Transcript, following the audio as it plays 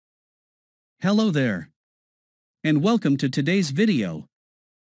Hello there, and welcome to today's video.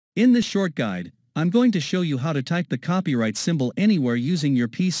 In this short guide, I'm going to show you how to type the copyright symbol anywhere using your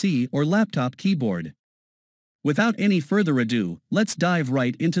PC or laptop keyboard. Without any further ado, let's dive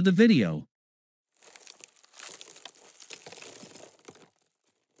right into the video.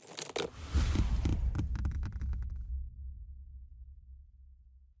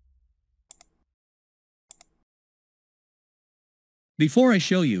 Before I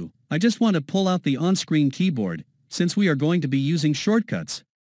show you, I just want to pull out the on-screen keyboard, since we are going to be using shortcuts.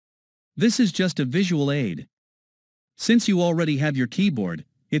 This is just a visual aid. Since you already have your keyboard,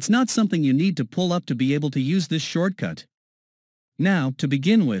 it's not something you need to pull up to be able to use this shortcut. Now, to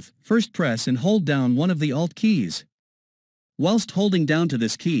begin with, first press and hold down one of the Alt keys. Whilst holding down to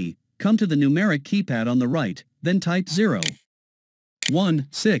this key, come to the numeric keypad on the right, then type 0, 1,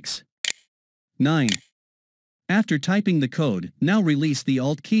 6, 9. After typing the code, now release the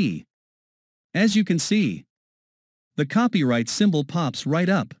Alt key. As you can see, the copyright symbol pops right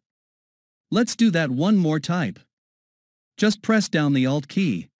up. Let's do that one more time. Just press down the Alt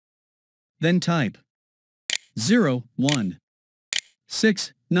key. Then type 0, 1,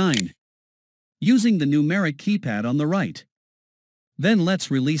 6, 9. Using the numeric keypad on the right. Then let's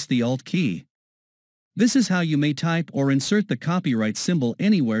release the Alt key. This is how you may type or insert the copyright symbol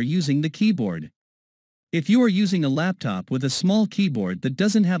anywhere using the keyboard. If you are using a laptop with a small keyboard that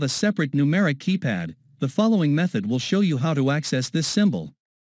doesn't have a separate numeric keypad, the following method will show you how to access this symbol.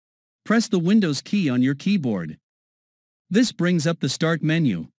 Press the Windows key on your keyboard. This brings up the Start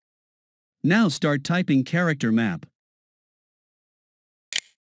menu. Now start typing character map.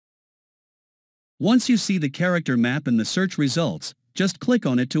 Once you see the character map in the search results, just click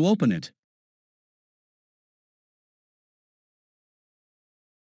on it to open it.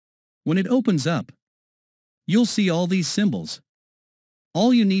 When it opens up, you'll see all these symbols.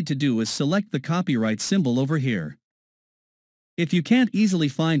 All you need to do is select the copyright symbol over here. If you can't easily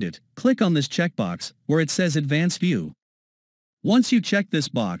find it, click on this checkbox where it says Advanced View. Once you check this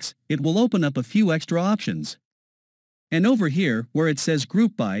box, it will open up a few extra options. And over here where it says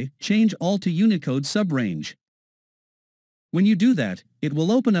Group By, change all to Unicode subrange. When you do that, it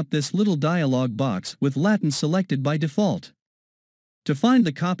will open up this little dialog box with Latin selected by default. To find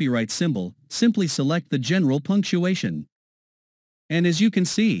the copyright symbol, simply select the general punctuation. And as you can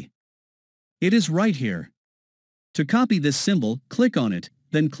see, it is right here. To copy this symbol, click on it,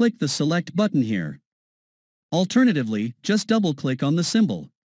 then click the Select button here. Alternatively, just double-click on the symbol.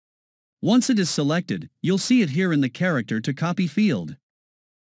 Once it is selected, you'll see it here in the Character to Copy field.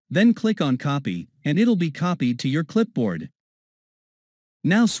 Then click on Copy, and it'll be copied to your clipboard.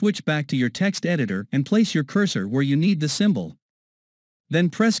 Now switch back to your text editor and place your cursor where you need the symbol. Then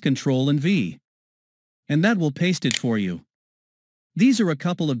press Ctrl and V. And that will paste it for you. These are a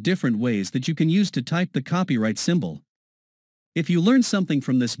couple of different ways that you can use to type the copyright symbol. If you learned something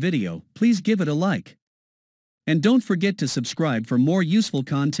from this video, please give it a like. And don't forget to subscribe for more useful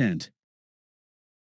content.